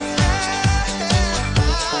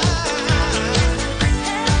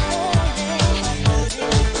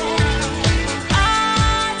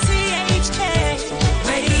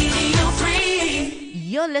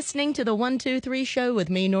listening to the 123 show with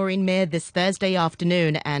me, Noreen Mir, this Thursday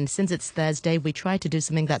afternoon. And since it's Thursday, we try to do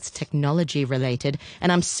something that's technology related.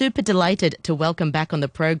 And I'm super delighted to welcome back on the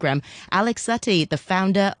program Alex Suttie, the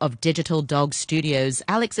founder of Digital Dog Studios.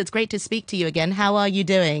 Alex, it's great to speak to you again. How are you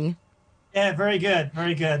doing? Yeah, very good,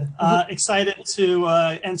 very good. Excited to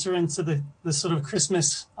enter into the sort of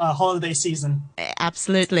Christmas holiday season.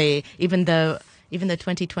 Absolutely. Even though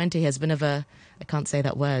 2020 has been I can't say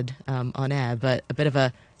that word on air, but a bit of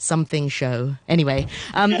a something show. Anyway,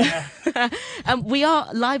 Yeah. we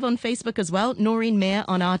are live on Facebook as well. Noreen Mir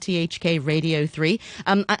on RTHK Radio 3.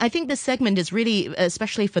 I think this segment is really,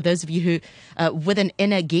 especially for those of you who, with an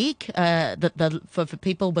inner geek, for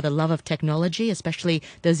people with a love of technology, especially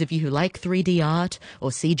those of you who like 3D art or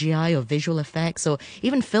CGI or visual effects or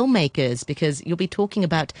even filmmakers, because you'll be talking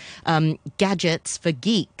about gadgets for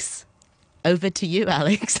geeks. Over to you,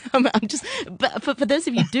 Alex. But for those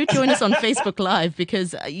of you, do join us on Facebook Live,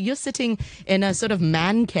 because you're sitting in a sort of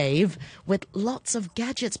man cave with lots of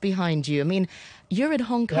gadgets behind you. I mean, you're in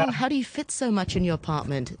Hong Kong. Yeah. How do you fit so much in your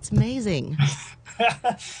apartment? It's amazing.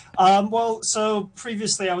 Well, so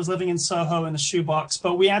previously I was living in Soho in a shoebox,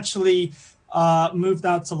 but we actually moved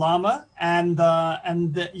out to Llama, and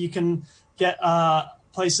you can get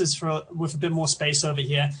places with a bit more space over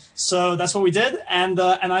here. So that's what we did, and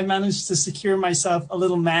I managed to secure myself a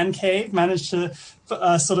little man cave. Managed to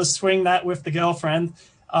sort of swing that with the girlfriend,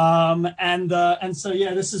 and so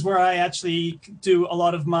yeah, this is where I actually do a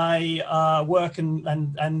lot of my work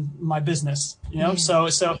and my business. Yeah. So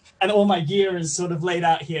and all my gear is sort of laid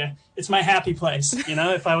out here. It's my happy place.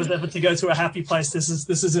 If I was ever to go to a happy place, this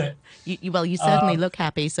is it. Well, you certainly look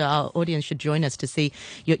happy, so our audience should join us to see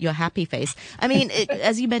your happy face. I mean,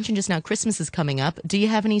 as you mentioned just now, Christmas is coming up. Do you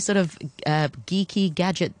have any sort of geeky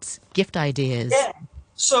gadgets, gift ideas? Yeah.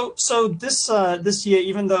 So this year,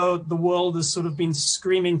 even though the world has sort of been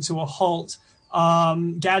screaming to a halt,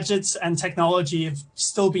 gadgets and technology have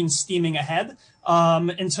still been steaming ahead.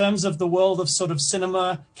 In terms of the world of sort of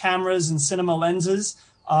cinema cameras and cinema lenses,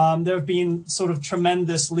 there have been sort of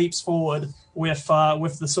tremendous leaps forward with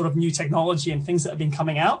the sort of new technology and things that have been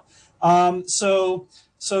coming out. So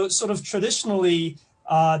sort of traditionally,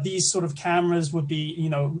 these sort of cameras would be,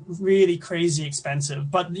 really crazy expensive,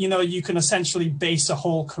 but, you can essentially base a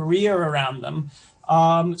whole career around them.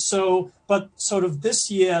 But sort of this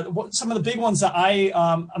year, some of the big ones that I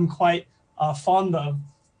am quite fond of,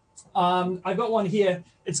 I've got one here.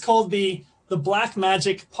 It's called the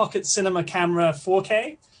Blackmagic Pocket Cinema Camera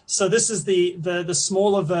 4K. So this is the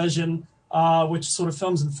smaller version, which sort of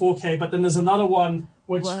films in 4K, but then there's another one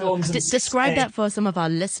which films in 6K. Describe that for some of our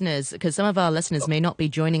listeners, because some of our listeners may not be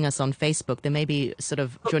joining us on Facebook. They may be sort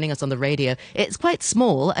of joining us on the radio. It's quite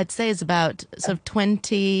small. I'd say it's about sort of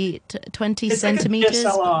 20 centimeters.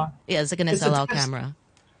 Like a DSLR. Yeah, it's like an SLR camera.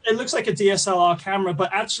 It looks like a DSLR camera,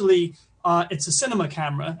 but actually it's a cinema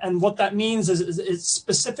camera. And what that means is it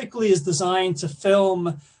specifically is designed to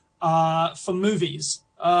film for movies.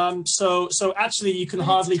 So actually you can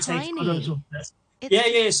hardly take photos of this.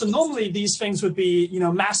 Yeah. So normally these things would be,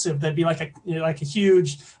 massive. They'd be like a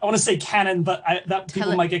huge, I want to say Canon, but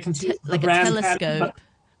people might get confused with like the brand a telescope. Canon,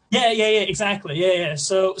 yeah, exactly. Yeah.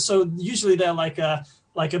 So usually they're like a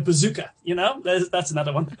bazooka, that's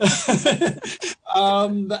another one.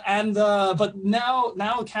 But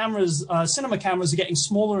now cameras, cinema cameras are getting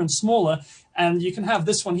smaller and smaller, and you can have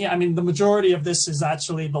this one here. I mean, the majority of this is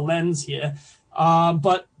actually the lens here.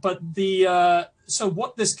 So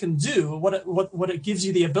what this can do, what it gives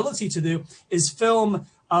you the ability to do, is film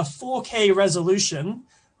a 4K resolution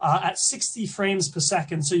at 60 frames per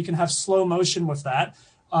second. So you can have slow motion with that,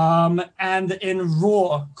 and in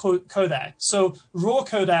RAW codec. So RAW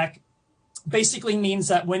codec basically means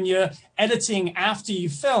that when you're editing after you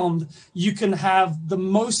filmed, you can have the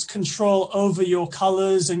most control over your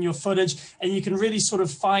colors and your footage, and you can really sort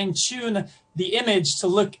of fine tune the image to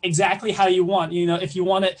look exactly how you want. If you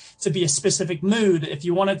want it to be a specific mood, if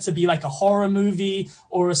you want it to be like a horror movie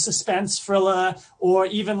or a suspense thriller, or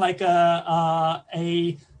even like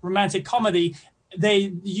a romantic comedy,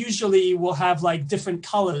 they usually will have like different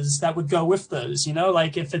colors that would go with those,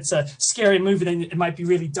 like if it's a scary movie, then it might be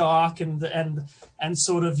really dark and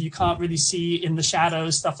sort of you can't really see in the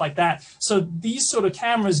shadows, stuff like that. So these sort of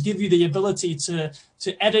cameras give you the ability to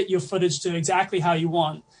edit your footage to exactly how you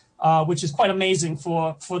want. which is quite amazing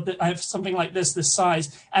for I have something like this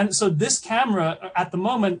size. And so this camera at the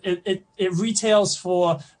moment it retails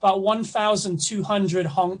for about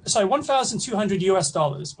 1,200 US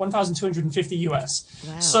dollars, 1,250 US.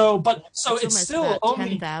 Wow. So That's it's almost still about only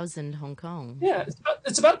 10,000 Hong Kong. yeah,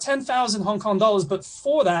 it's about 10,000 Hong Kong dollars. But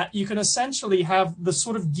for that, you can essentially have the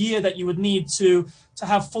sort of gear that you would need to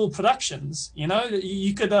have full productions. You know,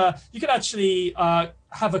 you could actually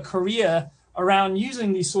have a career around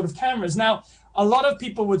using these sort of cameras. Now, a lot of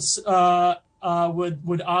people would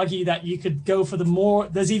argue that you could go for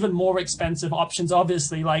there's even more expensive options,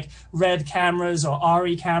 obviously, like RED cameras or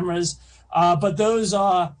ARRI cameras, but those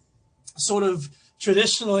are sort of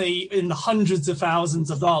traditionally in the hundreds of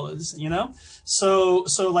thousands of dollars, you know? So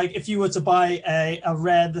like if you were to buy a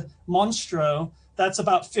RED Monstro, that's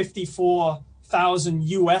about 54,000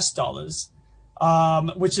 US dollars.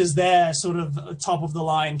 Which is their sort of top of the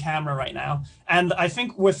line camera right now. And I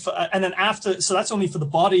think and then after, so that's only for the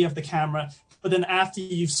body of the camera. But then after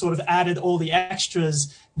you've sort of added all the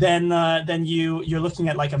extras, then you're looking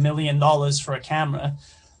at like $1 million for a camera.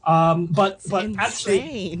 But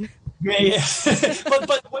actually, yeah.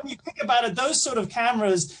 but when you think about it, those sort of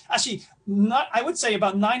cameras actually, I would say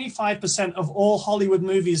about 95% of all Hollywood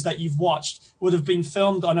movies that you've watched would have been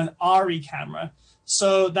filmed on an ARRI camera.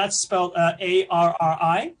 So that's spelled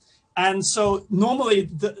ARRI. And so normally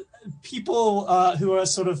the people who are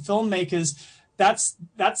sort of filmmakers, that's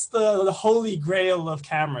the holy grail of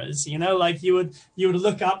cameras, you know, like you would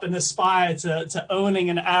look up and aspire to owning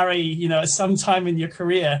an ARRI, you know, sometime in your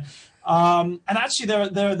career. And actually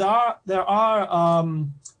there are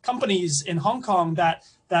companies in Hong Kong that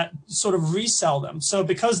sort of resell them. So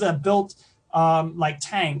because they're built like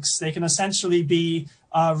tanks, they can essentially be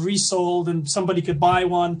resold, and somebody could buy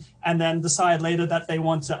one and then decide later that they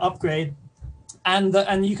want to upgrade.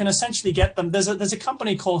 And you can essentially get them. There's a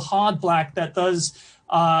company called Hard Black that does.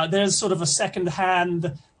 There's sort of a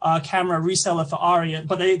second-hand camera reseller for ARRI,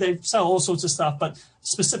 but they sell all sorts of stuff. But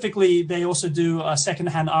specifically, they also do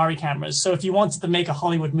second-hand ARRI cameras. So if you wanted to make a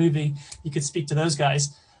Hollywood movie, you could speak to those guys.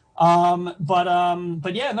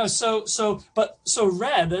 But yeah, no. So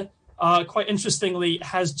RED, quite interestingly,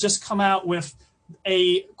 has just come out with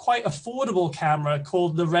a quite affordable camera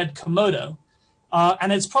called the RED Komodo.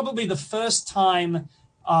 And it's probably the first time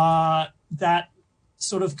that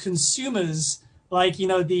sort of consumers, like, you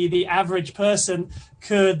know, the average person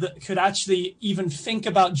could actually even think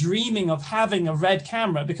about dreaming of having a RED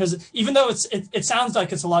camera, because even though it sounds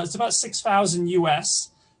like it's a lot, it's about 6,000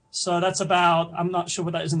 US. So that's about, I'm not sure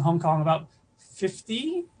what that is in Hong Kong, about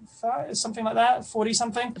 50, something like that, 40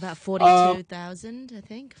 something. About 42,000, I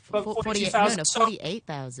think. 48,000.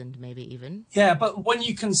 48,000 maybe even. Yeah, but when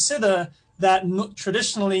you consider that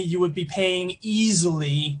traditionally you would be paying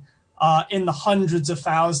easily in the hundreds of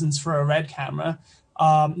thousands for a RED camera.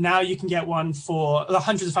 Now you can get one for the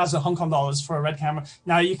hundreds of thousands of Hong Kong dollars for a RED camera.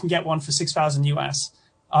 Now you can get one for 6,000 US.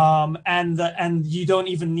 And you don't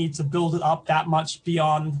even need to build it up that much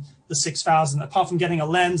beyond the 6,000, apart from getting a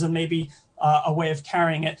lens and maybe a way of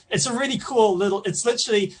carrying it. It's a really cool it's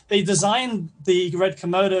literally, they designed the RED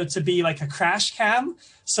Komodo to be like a crash cam.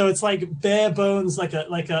 So it's like bare bones, like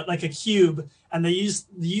a cube. And they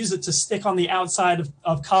use it to stick on the outside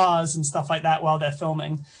of cars and stuff like that while they're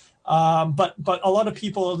filming. But a lot of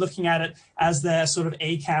people are looking at it as their sort of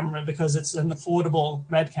A camera because it's an affordable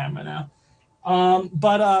RED camera now.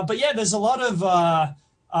 But yeah, there's a lot of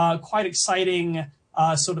quite exciting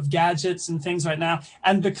sort of gadgets and things right now.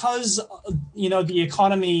 And because, you know, the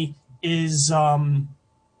economy is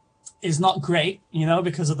not great, you know,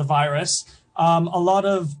 because of the virus, a lot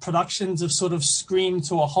of productions have sort of screamed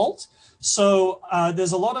to a halt. So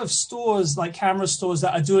there's a lot of stores, like camera stores,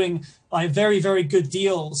 that are doing like very, very good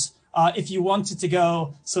deals. If you wanted to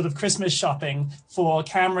go sort of Christmas shopping for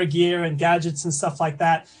camera gear and gadgets and stuff like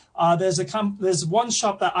that, there's one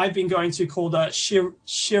shop that I've been going to called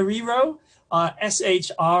Shriro,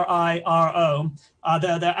 SHRIRO.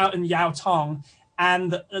 They're out in Yau Tong,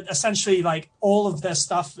 and essentially like all of their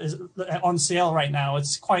stuff is on sale right now.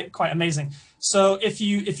 It's quite amazing. So if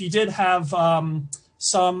you did have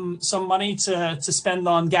some money to spend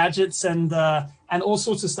on gadgets and all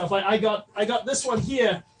sorts of stuff, like I got this one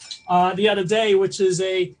here the other day, which is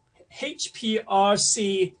a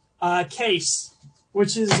HPRC case,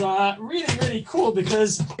 which is really, really cool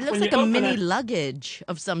because it looks like a mini luggage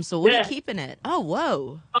of some sort. What are you keeping it? Oh,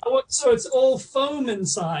 whoa. So it's all foam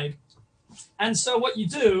inside. And so what you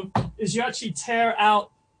do is you actually tear out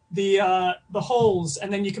the holes,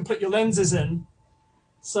 and then you can put your lenses in.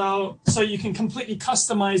 So you can completely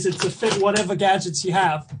customize it to fit whatever gadgets you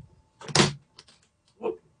have.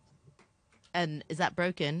 And is that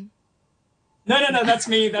broken? No, that's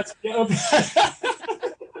me. That's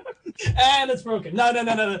and it's broken. No.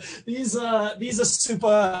 These are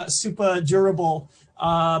super durable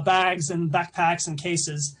bags and backpacks and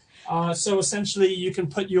cases. So essentially, you can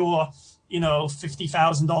put your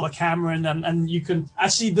 $50,000 camera in them, and you can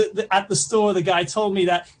actually at the store. The guy told me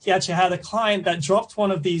that he actually had a client that dropped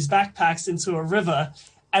one of these backpacks into a river.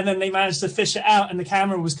 And then they managed to fish it out, and the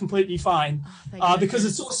camera was completely fine, because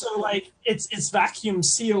it's also like it's vacuum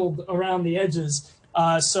sealed around the edges,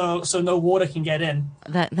 so no water can get in.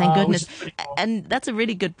 Thank goodness. Cool. And that's a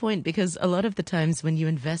really good point, because a lot of the times when you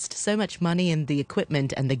invest so much money in the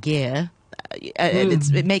equipment and the gear,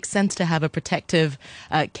 it makes sense to have a protective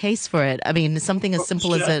case for it. I mean, something as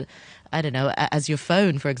simple as I don't know, as your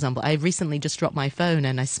phone, for example. I recently just dropped my phone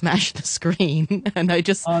and I smashed the screen, and I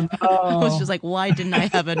was just like, why didn't I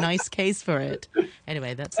have a nice case for it?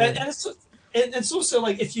 Anyway, that's it. And it's also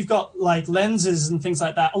like, if you've got like lenses and things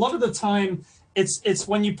like that, a lot of the time it's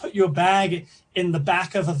when you put your bag in the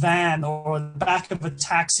back of a van or the back of a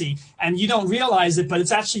taxi and you don't realize it, but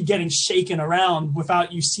it's actually getting shaken around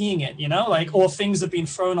without you seeing it, like, or things have been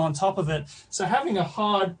thrown on top of it. So having a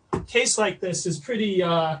hard case like this is pretty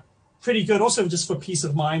good, also just for peace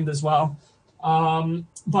of mind as well.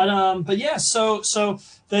 But yeah, so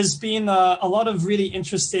there's been a lot of really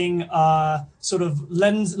interesting sort of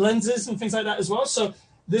lenses and things like that as well. So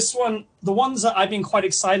this one, the ones that I've been quite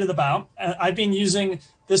excited about, I've been using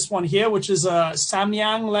this one here, which is a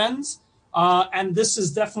Samyang lens. And this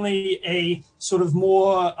is definitely a sort of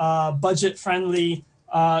more budget-friendly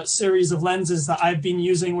series of lenses that I've been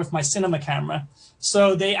using with my cinema camera.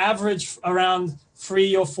 So they average around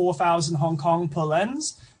 3,000 or 4,000 Hong Kong per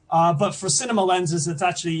lens. But for cinema lenses, it's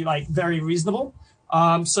actually like very reasonable.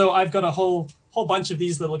 So I've got a whole bunch of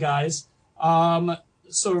these little guys,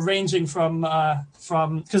 sort of ranging from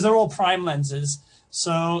because they're all prime lenses.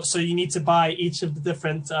 So you need to buy each of the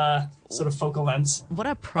different sort of focal lengths. What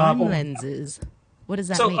are prime lenses? What does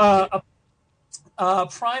that mean? A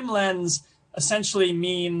prime lens essentially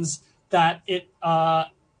means that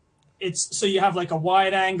it's so you have like a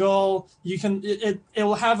wide angle. It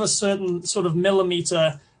will have a certain sort of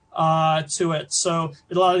millimeter to it, so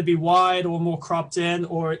it'll either be wide or more cropped in,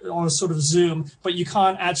 or sort of zoom. But you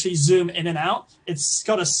can't actually zoom in and out. It's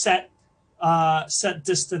got a set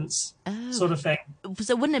distance sort of thing.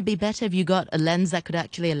 So wouldn't it be better if you got a lens that could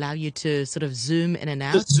actually allow you to sort of zoom in and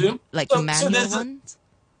out, zoom, like the manual ones?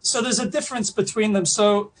 So there's a difference between them.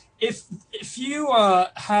 So if you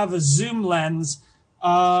have a zoom lens,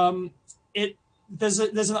 there's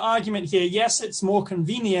an argument here. Yes, it's more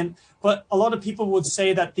convenient, but a lot of people would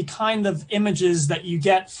say that the kind of images that you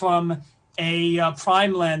get from a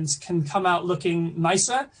prime lens can come out looking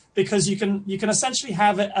nicer, because you can essentially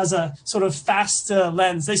have it as a sort of faster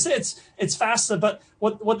lens. They say it's faster, but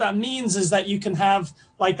what that means is that you can have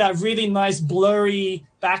like that really nice blurry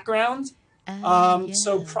background.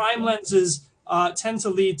 So prime lenses tend to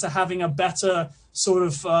lead to having a better sort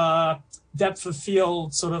of depth of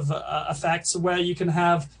field sort of effects, where you can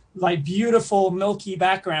have like beautiful milky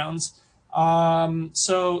backgrounds.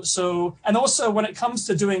 So and also when it comes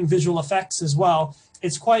to doing visual effects as well,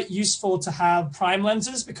 it's quite useful to have prime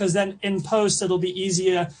lenses, because then in post it'll be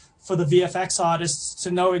easier for the VFX artists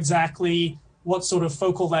to know exactly what sort of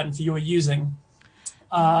focal length you are using.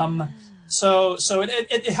 So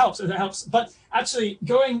it helps. But actually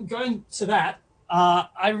going to that,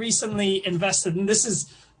 I recently invested, and this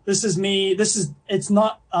is me. This is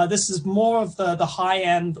more of the high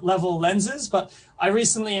end level lenses, but I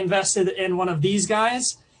recently invested in one of these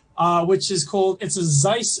guys, which is it's a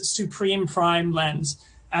Zeiss Supreme Prime lens.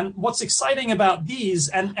 And what's exciting about these,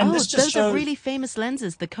 and this just those shows, are really famous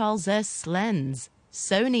lenses, the Carl Zeiss lens.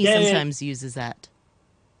 Sony sometimes uses that.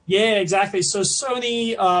 Yeah, exactly. So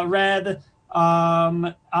Sony, Red,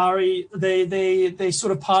 Ari, they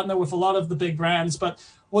sort of partner with a lot of the big brands. But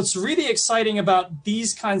what's really exciting about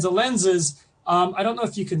these kinds of lenses, I don't know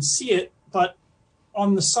if you can see it, but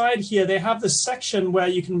on the side here, they have this section where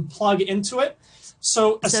you can plug into it.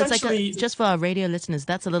 So essentially, it's like just for our radio listeners,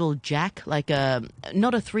 that's a little jack, like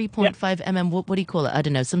not a 3.5 mm. What do you call it? I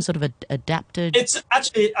don't know, some sort of adapter. It's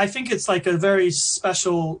actually, I think it's like a very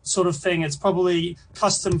special sort of thing. It's probably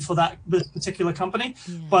custom for this particular company,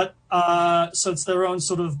 but so it's their own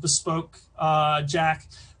sort of bespoke jack.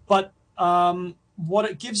 But what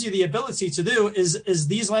it gives you the ability to do is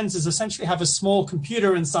these lenses essentially have a small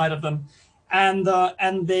computer inside of them, and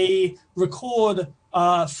they record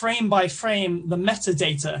frame by frame the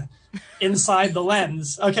metadata inside the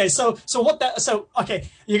lens. Okay, so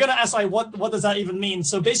you're gonna ask, like, what does that even mean?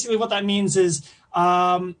 So basically what that means is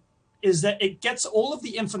is that it gets all of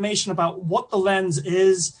the information about what the lens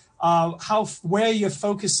is, where you're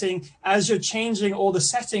focusing as you're changing all the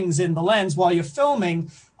settings in the lens while you're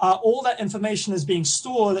filming. All that information is being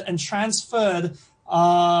stored and transferred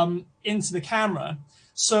into the camera.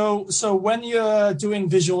 So when you're doing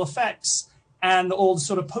visual effects and all the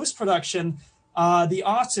sort of post-production, the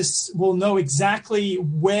artists will know exactly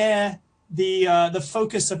where the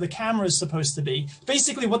focus of the camera is supposed to be.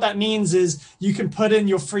 Basically, what that means is you can put in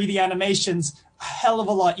your 3D animations a hell of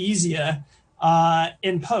a lot easier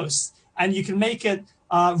in post, and you can make it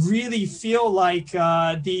really feel like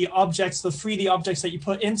the 3D objects that you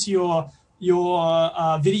put into your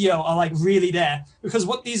video are like really there. Because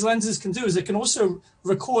what these lenses can do is it can also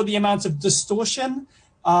record the amount of distortion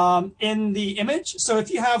in the image. So if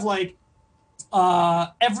you have like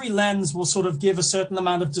every lens will sort of give a certain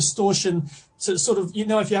amount of distortion to sort of,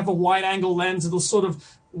 if you have a wide angle lens, it'll sort of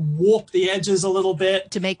warp the edges a little bit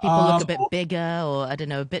to make people look a bit bigger, or I don't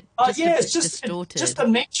know, a bit it's just distorted. Just the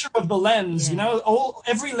nature of the lens.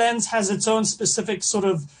 Every lens has its own specific sort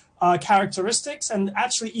of characteristics, and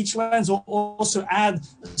actually each lens will also add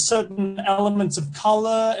certain elements of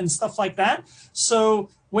color and stuff like that. So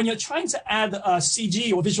when you're trying to add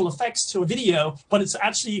CG or visual effects to a video, but it's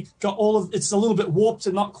actually got it's a little bit warped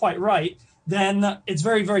and not quite right, then it's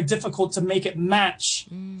very, very difficult to make it match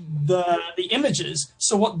the images.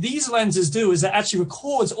 So what these lenses do is it actually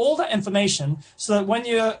records all that information, so that when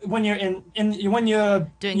you're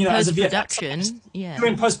doing post-production,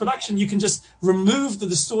 doing post-production, you can just remove the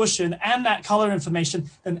distortion and that color information,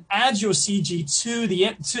 and add your CG to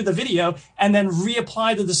the video, and then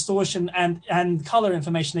reapply the distortion and color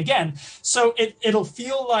information again. So it'll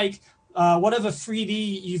feel like whatever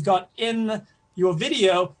 3D you've got in your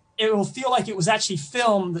video, it will feel like it was actually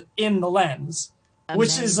filmed in the lens,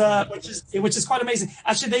 which is quite amazing.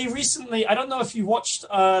 Actually, they recently, I don't know if you watched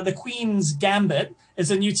The Queen's Gambit.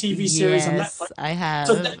 It's a new TV series on Netflix. Yes, I have.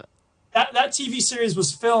 So that TV series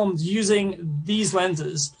was filmed using these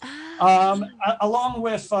lenses, along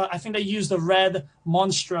with I think they used a red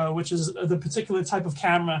Monstro, which is the particular type of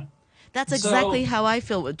camera. That's exactly how I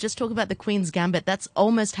feel. Just talk about the Queen's Gambit. That's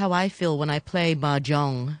almost how I feel when I play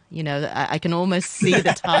Mahjong. I can almost see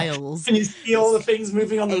the tiles. Can you see all the things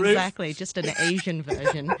moving on the roof? Exactly, just an Asian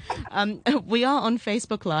version. We are on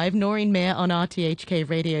Facebook Live. Noreen Mayer on RTHK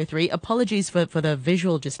Radio 3. Apologies for the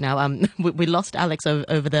visual just now. We lost Alex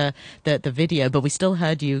over the video, but we still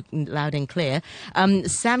heard you loud and clear.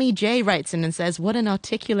 Sammy J writes in and says, "What an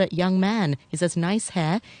articulate young man." He says, "Nice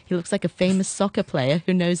hair. He looks like a famous soccer player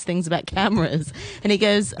who knows things about cameras." And he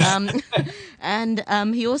goes,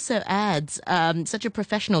 and he also adds, "Such a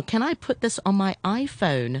professional. Can I put this on my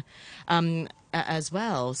iPhone as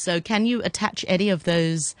well?" So can you attach any of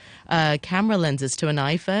those camera lenses to an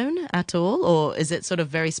iPhone at all? Or is it sort of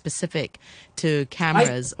very specific to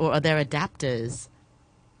cameras, or are there adapters?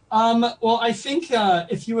 Well, I think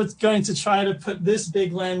if you were going to try to put this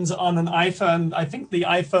big lens on an iPhone, I think the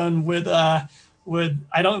iPhone would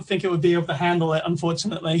I don't think it would be able to handle it,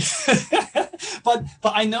 unfortunately. But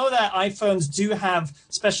I know that iPhones do have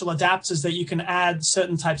special adapters that you can add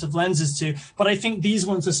certain types of lenses to. But I think these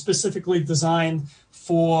ones are specifically designed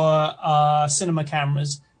for cinema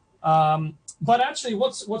cameras. But actually,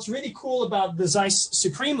 what's really cool about the Zeiss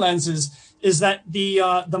Supreme lenses is that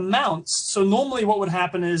the mounts. So normally, what would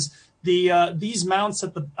happen is these mounts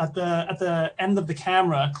at the end of the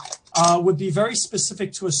camera would be very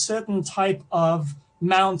specific to a certain type of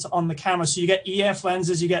mount on the camera. So you get EF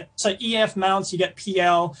lenses, you get EF mounts, you get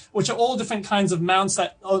PL, which are all different kinds of mounts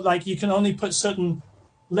that like you can only put certain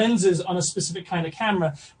lenses on a specific kind of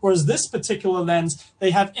camera. Whereas this particular lens, they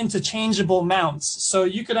have interchangeable mounts. So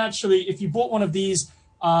you could actually, if you bought one of these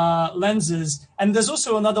lenses, and there's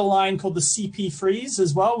also another line called the CP Freeze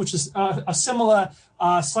as well, which is a similar,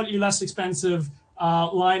 slightly less expensive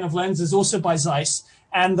line of lenses, also by Zeiss.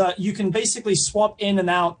 And you can basically swap in and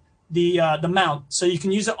out the mount. So you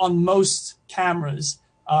can use it on most cameras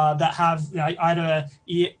that have either,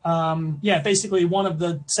 basically one of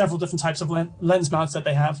the several different types of lens mounts that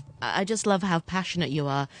they have. I just love how passionate you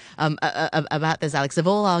are about this, Alex. Of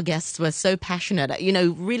all our guests, we're so passionate,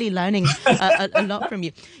 really learning a lot from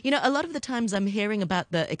you. A lot of the times I'm hearing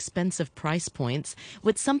about the expensive price points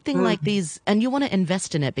with something like these, and you want to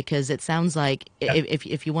invest in it because it sounds like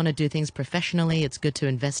if you want to do things professionally, it's good to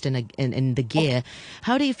invest in the gear.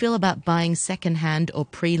 How do you feel about buying secondhand or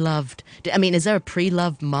pre-loved? I mean, is there a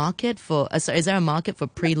pre-loved market for? Is there a market for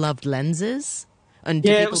pre-loved lenses? And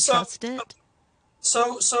do people trust it?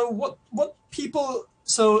 So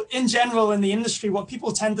in general in the industry, what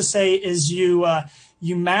people tend to say is you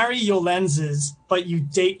marry your lenses, but you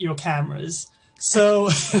date your cameras. So,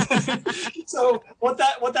 so what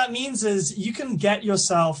that means is you can get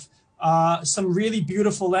yourself some really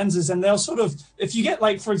beautiful lenses, and they'll sort of, if you get,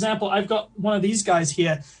 like, for example, I've got one of these guys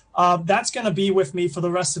here. That's going to be with me for the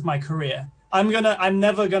rest of my career. I'm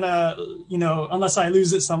never gonna, unless I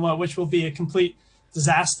lose it somewhere, which will be a complete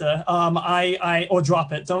disaster. Or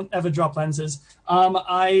drop it. Don't ever drop lenses.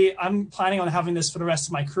 I'm planning on having this for the rest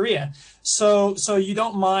of my career. So you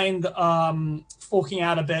don't mind forking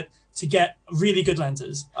out a bit to get really good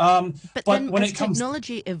lenses. But then when as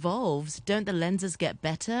technology evolves, don't the lenses get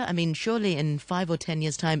better? I mean, surely in 5 or 10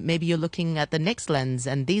 years' time, maybe you're looking at the next lens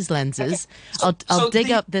and these lenses. Okay. I'll dig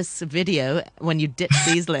up this video when you ditch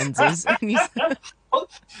these lenses.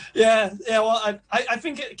 Yeah. Well, I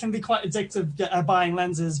think it can be quite addictive buying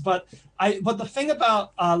lenses, but the thing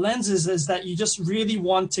about lenses is that you just really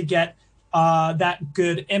want to get that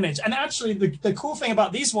good image. And actually, the cool thing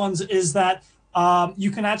about these ones is that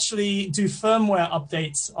you can actually do firmware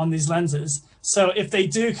updates on these lenses. So if they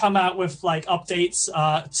do come out with like updates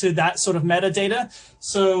to that sort of metadata,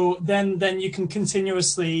 so then you can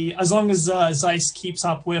continuously, as long as Zeiss keeps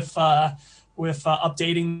up with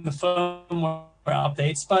updating the firmware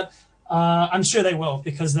updates. But I'm sure they will,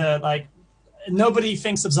 because they're like, nobody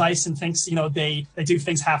thinks of Zeiss and thinks they do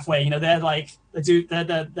things halfway. They're like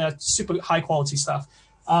they're super high quality stuff.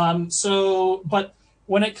 But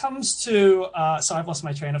when it comes to, so I've lost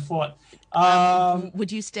my train of thought.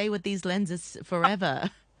 Would you stay with these lenses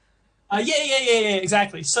forever? Yeah,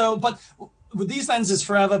 exactly. So, but with these lenses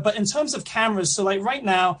forever. But in terms of cameras, so like right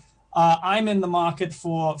now, I'm in the market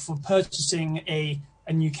for purchasing a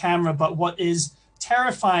new camera. But what is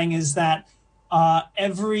terrifying is that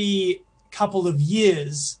every couple of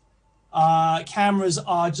years, cameras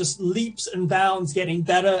are just leaps and bounds getting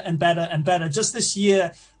better and better and better. Just this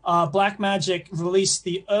year, Blackmagic released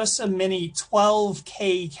the Ursa Mini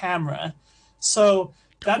 12K camera. So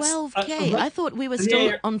that's 12K. I thought we were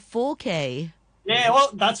still on 4K. Yeah, well,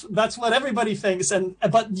 that's what everybody thinks,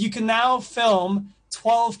 but you can now film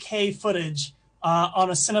 12K footage on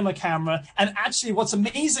a cinema camera. And actually, what's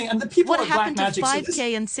amazing, and the people what at happened Blackmagic, to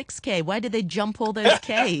 5K and 6K? Why did they jump all those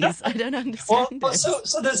Ks? I don't understand. Well, so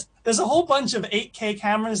there's a whole bunch of 8K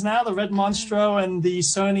cameras now. The Red Monstro and the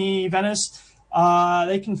Sony Venice,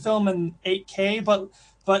 they can film in 8K,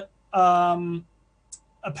 but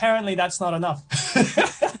apparently that's not enough.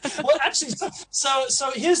 Well, actually,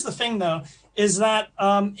 so here's the thing, though, is that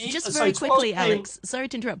just very quickly, Alex, sorry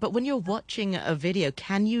to interrupt, but when you're watching a video,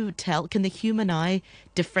 can the human eye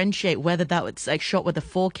differentiate whether that was like shot with a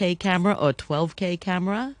 4K camera or a 12K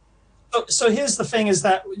camera? So here's the thing, is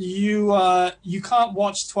that you can't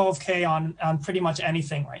watch 12K on pretty much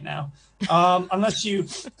anything right now, unless you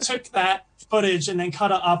took that footage and then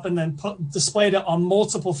cut it up and then displayed it on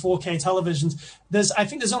multiple 4K televisions. I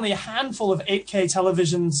think there's only a handful of 8K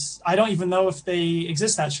televisions. I don't even know if they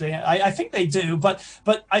exist, actually. I think they do, but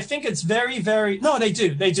I think it's very, very, no, they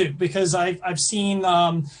do, because I've seen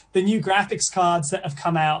the new graphics cards that have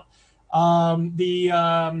come out. The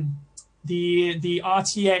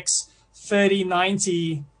RTX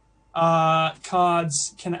 3090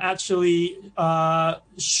 cards can actually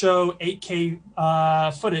show 8K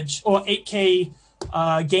footage, or 8K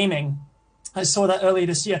gaming. I saw that earlier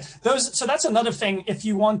this year. So that's another thing, if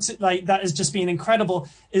you want to, like, that has just been incredible,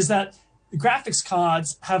 is that the graphics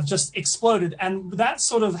cards have just exploded, and that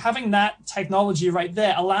sort of having that technology right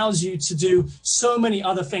there allows you to do so many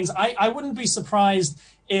other things. I wouldn't be surprised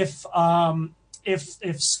if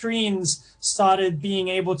screens started being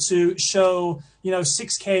able to show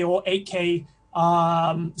 6K or 8K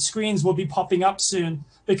screens will be popping up soon,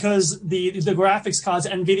 because the graphics cards,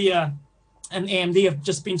 NVIDIA and AMD, have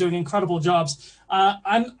just been doing incredible jobs.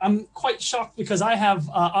 I'm quite shocked, because I have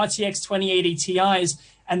RTX 2080 Ti's,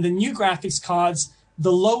 and the new graphics cards,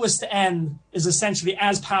 the lowest end is essentially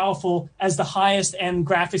as powerful as the highest end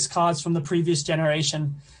graphics cards from the previous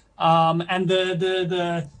generation. And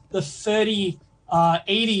the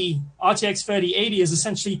 3080 RTX 3080 is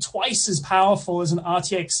essentially twice as powerful as an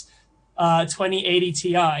RTX 2080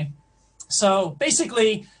 Ti. So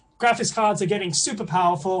basically, graphics cards are getting super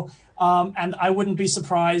powerful, and I wouldn't be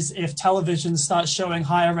surprised if televisions start showing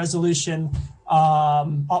higher resolution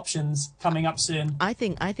options coming up soon. I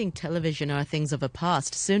think television are things of the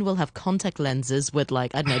past. Soon we'll have contact lenses with,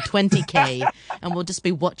 like, I don't know, 20K, and we'll just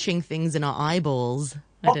be watching things in our eyeballs.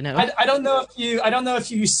 I don't know. I don't know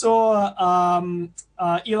if you saw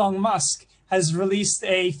Elon Musk has released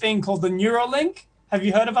a thing called the Neuralink. Have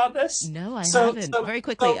you heard about this? No, I haven't. Very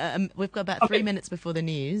quickly, we've got about 3 minutes before the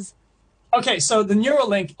news. Okay, so the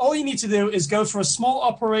Neuralink, all you need to do is go for a small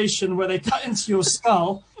operation where they cut into your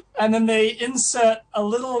skull, and then they insert a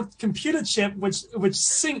little computer chip which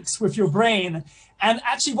syncs with your brain. And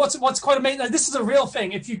actually, what's quite amazing, this is a real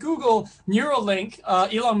thing. If you Google Neuralink,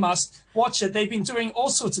 Elon Musk, watch it. They've been doing all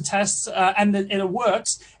sorts of tests, and it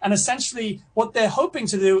works. And essentially, what they're hoping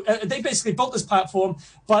to do, they basically built this platform.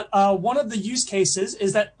 But one of the use cases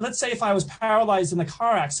is that, let's say, if I was paralyzed in a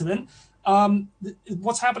car accident,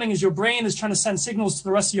 what's happening is your brain is trying to send signals to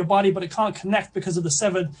the rest of your body, but it can't connect because of the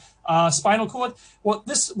severed spinal cord. What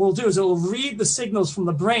this will do is it will read the signals from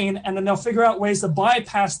the brain, and then they'll figure out ways to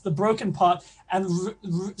bypass the broken part and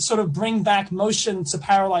sort of bring back motion to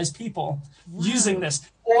paralyzed people using this,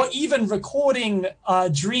 or even recording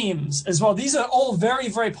dreams as well. These are all very,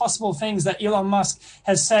 very possible things that Elon Musk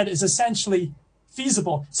has said is essentially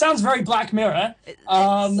feasible. Sounds very Black Mirror. It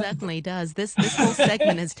certainly does. This whole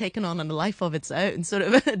segment has taken on a life of its own, sort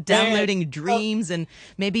of downloading dreams and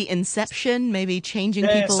maybe Inception, maybe changing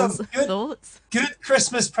people's thoughts. Good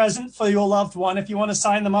Christmas present for your loved one if you want to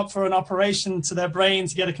sign them up for an operation to their brain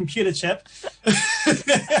to get a computer chip.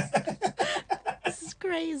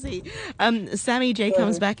 Crazy. Sammy J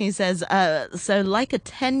comes back and he says, so like a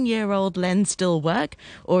 10-year-old lens still work,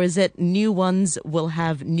 or is it new ones will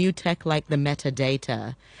have new tech like the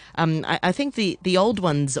metadata? I think the old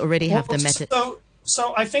ones already have the metadata.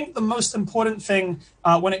 So I think the most important thing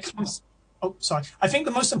when it comes... Oh, sorry. I think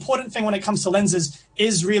the most important thing when it comes to lenses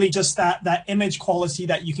is really just that image quality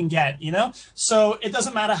that you can get, you know? So it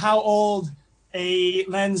doesn't matter how old a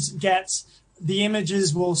lens gets, the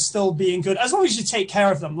images will still be in good, as long as you take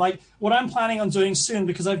care of them. Like what I'm planning on doing soon,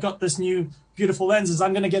 because I've got this new beautiful lens, is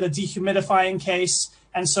I'm going to get a dehumidifying case.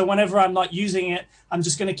 And so whenever I'm not using it, I'm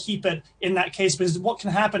just going to keep it in that case. Because what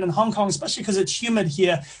can happen in Hong Kong, especially because it's humid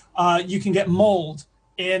here, you can get mold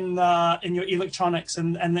in your electronics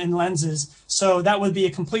and in lenses. So that would be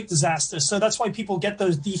a complete disaster. So that's why people get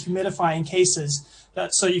those dehumidifying cases,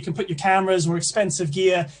 so you can put your cameras or expensive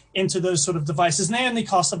gear into those sort of devices. And they only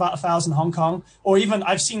cost about 1,000 Hong Kong, or even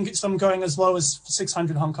I've seen some going as low as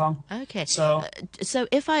 600 Hong Kong. Okay. So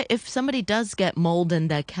if somebody does get mold in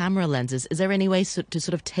their camera lenses, is there any way to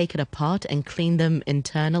sort of take it apart and clean them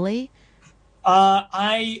internally?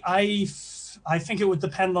 I think it would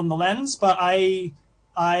depend on the lens, but I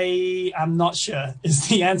am not sure is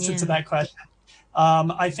the answer to that question.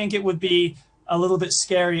 I think it would be a little bit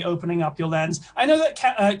scary opening up your lens. I know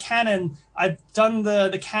that Canon, I've done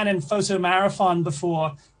the Canon Photo Marathon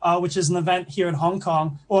before, which is an event here in Hong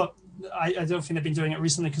Kong. Well, I don't think they've been doing it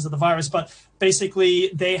recently because of the virus, but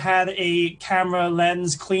basically they had a camera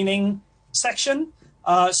lens cleaning section.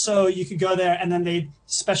 So you could go there and then they'd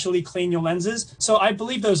specially clean your lenses. So I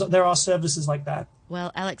believe there are services like that.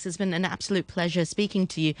 Well, Alex, it's been an absolute pleasure speaking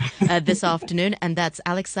to you this afternoon. And that's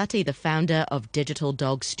Alex Suttie, the founder of Digital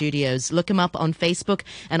Dog Studios. Look him up on Facebook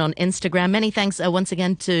and on Instagram. Many thanks once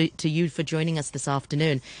again to you for joining us this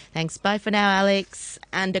afternoon. Thanks. Bye for now, Alex. And